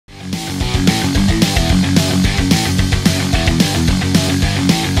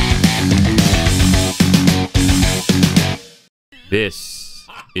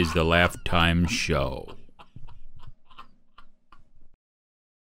is the LaughTimeShow.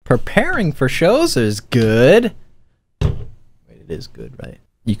 Preparing for shows is good. Wait, it is good, right?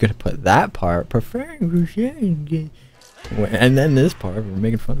 You could put that part, preparing for shows is good. And then this part, we're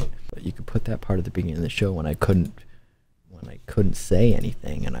making fun of it. But you could put that part at the beginning of the show when I couldn't say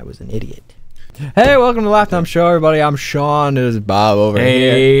anything and I was an idiot. Hey, welcome to the LaughTimeShow, everybody. I'm Sean. There's Bob over here.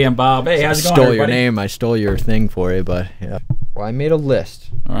 Hey, I'm Bob. Hey, how's it going, Stole everybody? your name. I stole your thing for you, but yeah. Well, I made a list.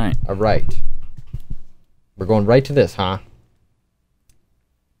 All right. All right. We're going right to this, huh?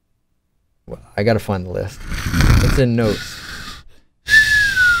 Well, I gotta find the list. It's in notes.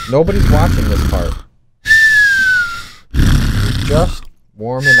 Nobody's watching this part. We're just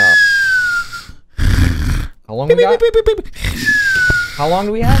warming up. How long we got? How long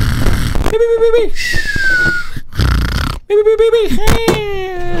do we have?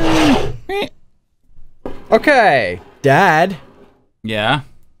 Okay, Dad. Yeah.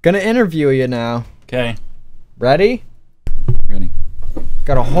 Gonna interview you now. Okay. Ready? Ready.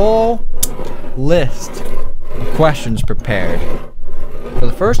 Got a whole list of questions prepared. For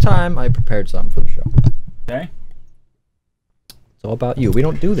the first time, I prepared something for the show. Okay. It's all about you. We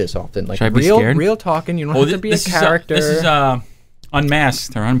don't do this often. Like Should I be scared? real talking. You don't have to be a character. This is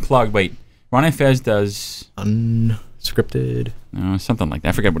Unmasked or Unplugged. Wait, Ron Fez does unscripted. No, something like that.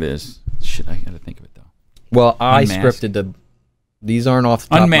 I forget what it is. Shit, I gotta think of it though. Well, I Unmasked. scripted the. These aren't off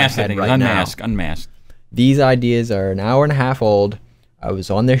the top Unmasked, of my head I think. right Unmasked. now. Unmasked. These ideas are an hour and a half old. I was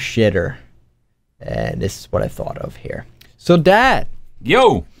on their shitter, and this is what I thought of here. So, Dad.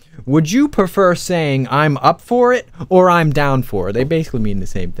 Yo. Would you prefer saying I'm up for it or I'm down for it? They basically mean the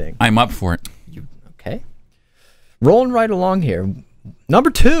same thing. I'm up for it. Okay. Rolling right along here.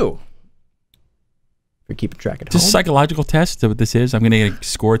 Number 2. If you're keeping track at home. Is this a psychological test? Is that what this is? I'm going to get a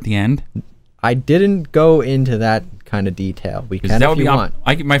score at the end? I didn't go into that kind of detail. We can if you want.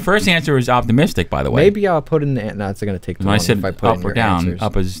 My first answer is optimistic, by the way. Maybe I'll put in the... No, it's going to take too long I said if I put up in or your down. answers.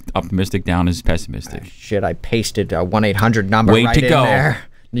 Up is optimistic, down is pessimistic. Shit, I pasted a 1-800 number Way right to in go. there.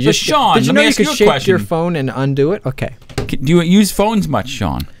 So, Sean, did you let know me you ask could you a shake question. your phone and undo it? Okay. Do you use phones much,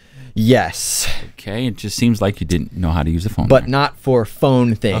 Sean? Yes. Okay, it just seems like you didn't know how to use a phone. But there. not for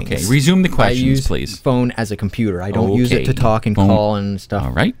phone things. Okay, resume the questions, I use please. phone as a computer. I don't use it to talk and Phone. call and stuff.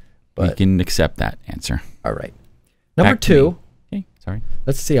 All right. We But, can accept that answer. all right. Number Back to 2. me. Okay, sorry.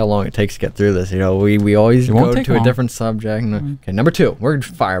 Let's see how long it takes to get through this. You know, we always It won't go take to a long. different subject. Okay, number 2. We're going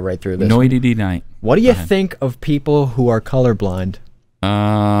to fire right through this. Noity night. What do you think of people who are colorblind?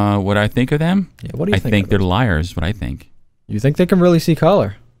 What I think of them? Yeah, what do you think? I think they're liars, what I think. You think they can really see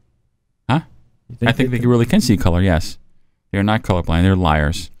color? Huh? You I think they really can see color, yes. They're not colorblind, they're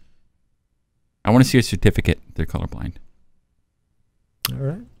liars. I want to see a certificate they're colorblind. All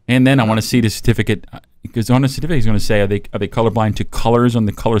right. And then I want to see the certificate, because on the certificate he's going to say, are they colorblind to colors on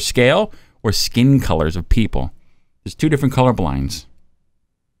the color scale or skin colors of people? There's 2 different color blinds.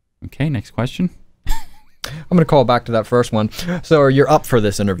 Okay, next question. I'm going to call back to that first one. So you're up for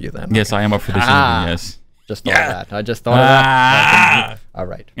this interview then? Yes, I am up for this interview, yes. Just thought of that. I just thought of that. All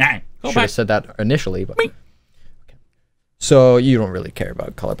right. Should have said that initially, but okay. So you don't really care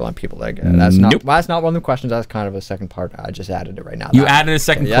about colorblind people. That's not. Nope. Well, that's not one of the questions. That's kind of a second part. I just added it right now. You added a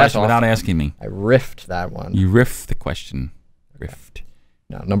second question without asking me. I riffed that one. You riffed the question. Riffed.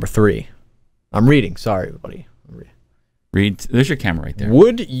 Now number 3. I'm reading. Sorry, everybody. Read. There's your camera right there.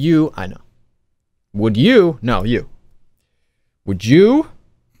 Would you? I know. Would you? No, you. Would you?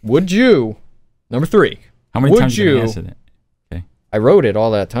 Would you? Number 3. How many would times you, did I answer that? Okay. I wrote it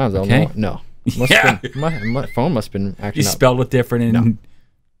all that time. Okay. No. Yeah. My phone must have been acting You up. spelled it different. And, No.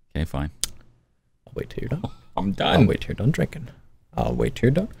 Okay, fine. I'll wait till you're done. I'm done. I'll wait till you're done drinking. I'll wait till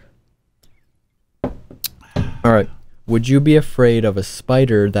you're done. All right. Would you be afraid of a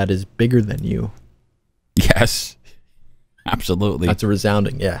spider that is bigger than you? Yes. Absolutely. That's a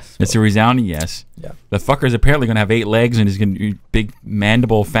resounding yes. It's a resounding yes. Yeah. The fucker's apparently going to have 8 legs and he's going to big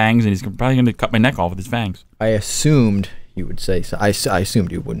mandible fangs and he's probably going to cut my neck off with his fangs. I assumed you would say so. I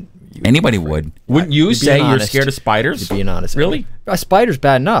assumed you wouldn't. Anybody would. Wouldn't you say you're scared of spiders? You're being honest. Really? A spider's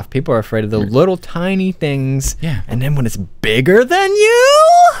bad enough. People are afraid of the little tiny things. Yeah. And then when it's bigger than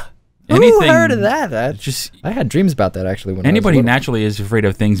you? Anything. Who heard of that? Just I had dreams about that actually when anybody I was little. naturally is afraid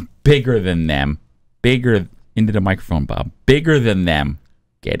of things bigger than them. Bigger into the microphone, Bob. Bigger than them.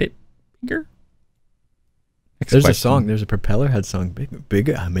 Get it? Bigger. Next There's question. a song. There's a Propeller Head song.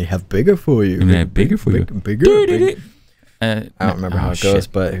 Bigger. I may have bigger for you. I may have bigger for you. Bigger. I don't remember how it goes,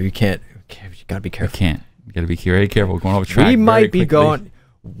 shit. but you can't. You gotta be careful. I can't. You gotta be very careful. We're going off track. We might very be quickly. going.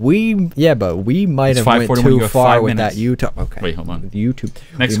 But we might It's have went 5:41, you too got far 5 with that minutes. YouTube. Okay. Wait, hold on. With YouTube.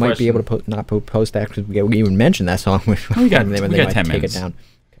 Next we might be question. able to not post that because we even mentioned that song. We got they 10 might take minutes. it down.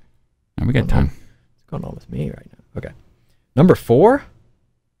 We got time. What's going on with me right now? Okay. Number 4.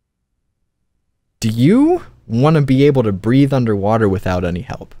 Do you want to be able to breathe underwater without any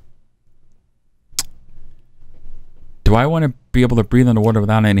help? Do I want to be able to breathe underwater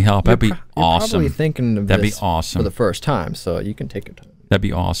without any help? That'd be awesome. You're probably thinking of That'd this be awesome for the first time, so you can take your time. That'd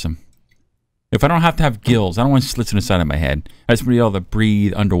be awesome. If I don't have to have gills, I don't want slits in the side of my head. I just want to be able to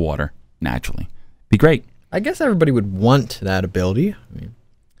breathe underwater naturally. Be great. I guess everybody would want that ability. I mean,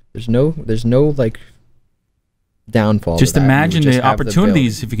 there's no like downfall. Just to that. imagine You would the just have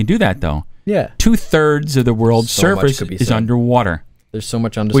opportunities if you can do that, though. Yeah. 2/3 of the world's So much surface could be is said. underwater. There's so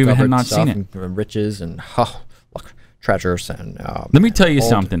much We undiscovered have not stuff seen it. and riches and treasures and Let me tell you old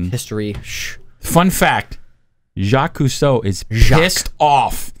something. History. Fun fact. Jacques Cousteau is pissed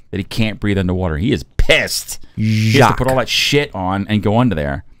off that he can't breathe underwater. He is pissed. He has to put all that shit on and go under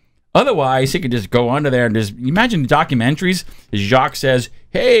there. Otherwise, he could just go under there and just... Imagine the documentaries. Jacques says,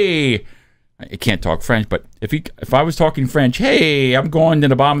 hey... I can't talk French, but if I was talking French, hey, I'm going to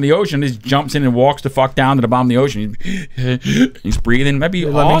the bottom of the ocean, he just jumps in and walks the fuck down to the bottom of the ocean. He's breathing. That'd be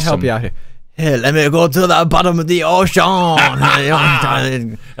awesome. Let me help you out here. Hey, let me go to the bottom of the ocean.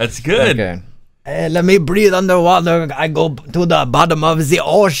 That's good. Okay. Hey, let me breathe underwater. I go to the bottom of the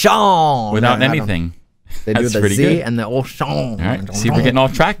ocean. Without anything. They do That's the pretty Z good. and the ocean. All right. See, we're getting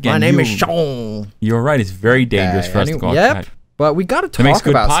off track again. My name is Sean. You're right. It's very dangerous for us to go off track. But we got to makes talk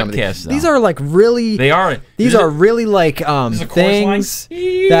good about some of podcasts, these. though. These are like really. They are. These are really like things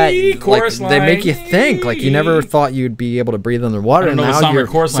that like, they make you think. Like you never thought you'd be able to breathe underwater. I don't know and the now song you're or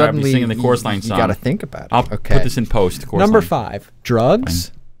chorus line. I'll be suddenly singing the chorus line song. You got to think about it. I'll put this in post. Chorus Number line. 5,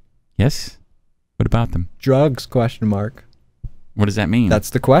 drugs. Yes. What about them? Drugs? Question mark. What does that mean? That's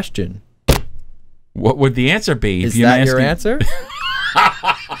the question. What would the answer be? Is that your answer?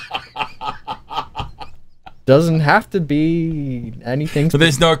 Doesn't have to be anything. So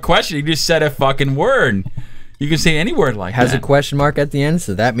there's no question. You just said a fucking word. You can say any word like Has that. a question mark at the end,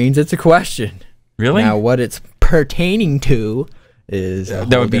 so that means it's a question. Really? Now, what it's pertaining to is a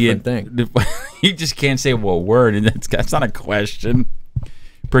that whole would be different thing. You just can't say well word, and that's not a question.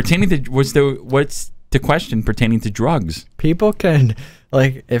 Pertaining to what's the question pertaining to drugs? People can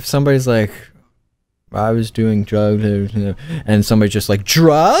like if somebody's like, I was doing drugs, and somebody's just like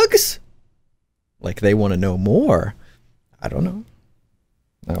drugs. Like they want to know more. I don't know.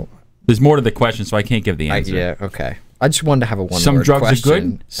 No. There's more to the question, so I can't give the answer. Yeah, okay. I just wanted to have a one. Some drugs are good.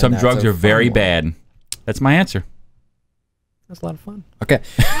 and Some that's drugs a are very fun one. bad. That's my answer. That's a lot of fun. Okay.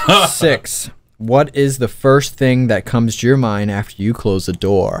 6. What is the first thing that comes to your mind after you close the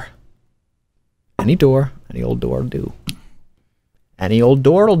door? Any door. Any old door will do. Any old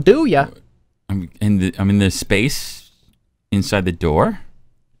door will do ya. I'm in the space inside the door.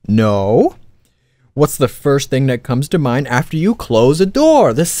 No. What's the first thing that comes to mind after you close a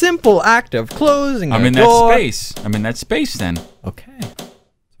door? The simple act of closing I'm a in door. that space. I'm in that space then. Okay.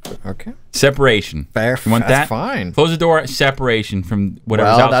 Okay. Separation. Fair. You want that's that? fine. Close the door. Separation from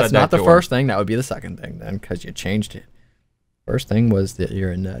whatever's Well, outside that's that not the door. first thing. That would be the second thing then, because you changed it. First thing was that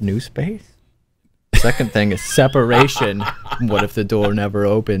you're in a new space. Second thing is separation. What if the door never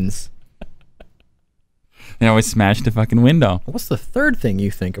opens? And I always smash the fucking window. What's the third thing you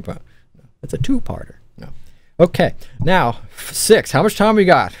think about? It's a two-parter. No. Okay. Now, 6. How much time we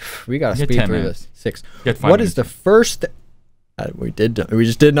got? We got to You got speed 10 through minutes. this. 6. You got 5 What minutes. is the first? We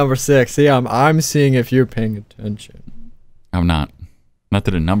just did number 6. See, I'm seeing if you're paying attention. I'm not. Not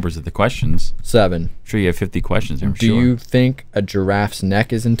to the numbers of the questions. 7. I'm sure you have 50 questions. I'm Do sure. you think a giraffe's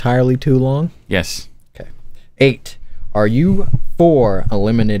neck is entirely too long? Yes. Okay. 8. Are you for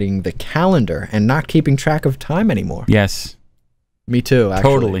eliminating the calendar and not keeping track of time anymore? Yes. Me too,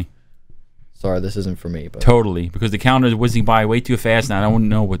 actually. Totally. Sorry, this isn't for me, but Totally. Because the calendar is whizzing by way too fast now. I don't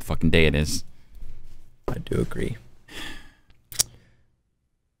know what fucking day it is. I do agree.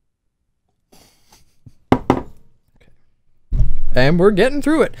 And we're getting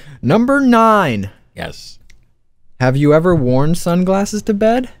through it. Number 9. Yes. Have you ever worn sunglasses to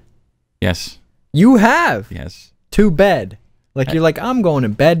bed? Yes. You have. Yes. To bed. Like you're like, I'm going to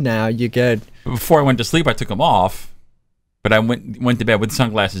bed now. You get. Before I went to sleep, I took them off. But I went to bed with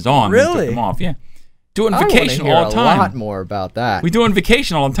sunglasses on. Really? And took them off. Yeah. Do it on I vacation wanna hear all the time. a lot more about that. We do it on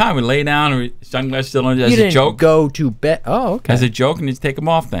vacation all the time. We lay down and sunglasses still on as you a didn't joke. go to bed. Oh, okay. As a joke, and you just take them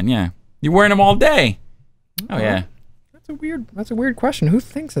off. Then yeah, you're wearing them all day. Oh yeah. That's a weird question. Who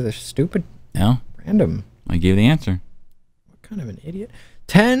thinks of this stupid No, random? I gave the answer. What kind of an idiot?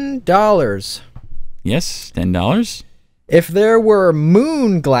 $10. Yes, $10. If there were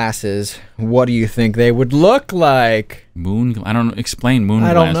moon glasses, what do you think they would look like? Moon. I don't explain moon.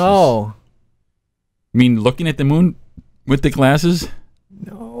 I don't know. You mean looking at the moon with the glasses?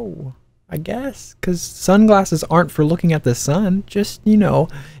 No. I guess, because sunglasses aren't for looking at the sun. Just, you know,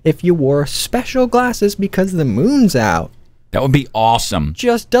 if you wore special glasses because the moon's out. That would be awesome.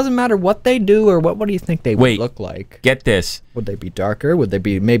 Just doesn't matter what they do or what do you think they would look like? Get this. Would they be darker? Would they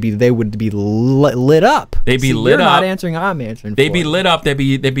be, maybe they would be lit up? They'd be lit up. You're not answering, I'm answering. They'd be lit up.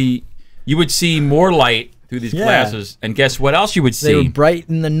 You would see more light through these glasses. And guess what else you would see? They would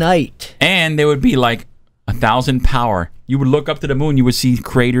brighten the night. And they would be like 1,000 power. You would look up to the moon. You would see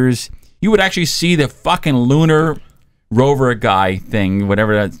craters. You would actually see the fucking lunar rover guy thing,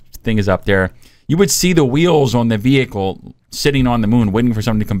 whatever that thing is up there. You would see the wheels on the vehicle sitting on the moon, waiting for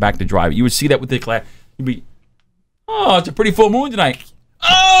someone to come back to drive it. You would see that with the class. You'd be, oh, it's a pretty full moon tonight.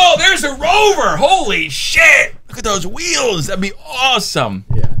 Oh, there's a rover. Holy shit. Look at those wheels. That'd be awesome.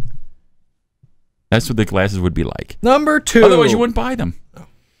 Yeah. That's what the glasses would be like. Number 2. Otherwise, you wouldn't buy them.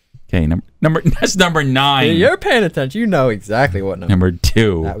 Okay, that's number 9. Yeah, you're paying attention. You know exactly what number. Number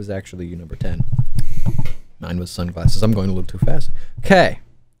 2. That was actually number 10. Mine was sunglasses. I'm going a little too fast. Okay.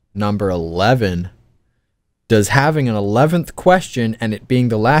 Number 11. Does having an 11th question and it being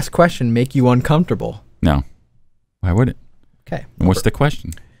the last question make you uncomfortable? No. Why would it? Okay. And what's the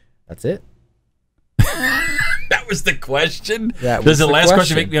question? That's it. That was the question? Does the last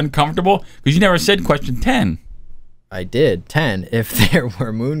question make me uncomfortable? Because you never said question 10. I did. 10. If there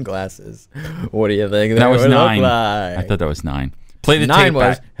were moon glasses, what do you think that was would 9. look like? I thought that was 9. Play the 9 tape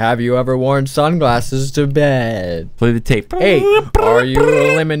was, back. have you ever worn sunglasses to bed? Play the tape. 8. Are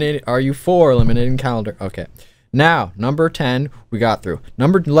you for eliminating calendar? Okay. Now, number 10, we got through.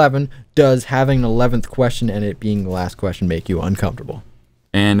 Number 11, does having an 11th question and it being the last question make you uncomfortable?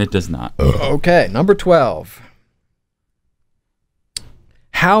 And it does not. Okay, number 12.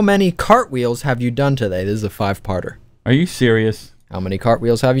 How many cartwheels have you done today? This is a 5-parter. Are you serious? How many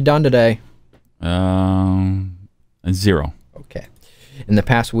cartwheels have you done today? 0. Okay. In the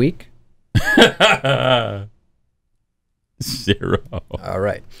past week? 0. All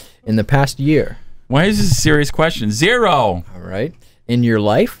right. In the past year? Why is this a serious question? 0. All right. In your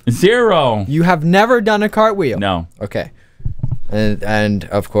life? 0. You have never done a cartwheel? No. Okay. And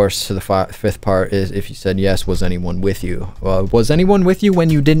of course, the 5th part is if you said yes, was anyone with you? Well, was anyone with you when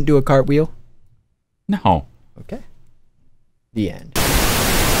you didn't do a cartwheel? No. Okay. The end.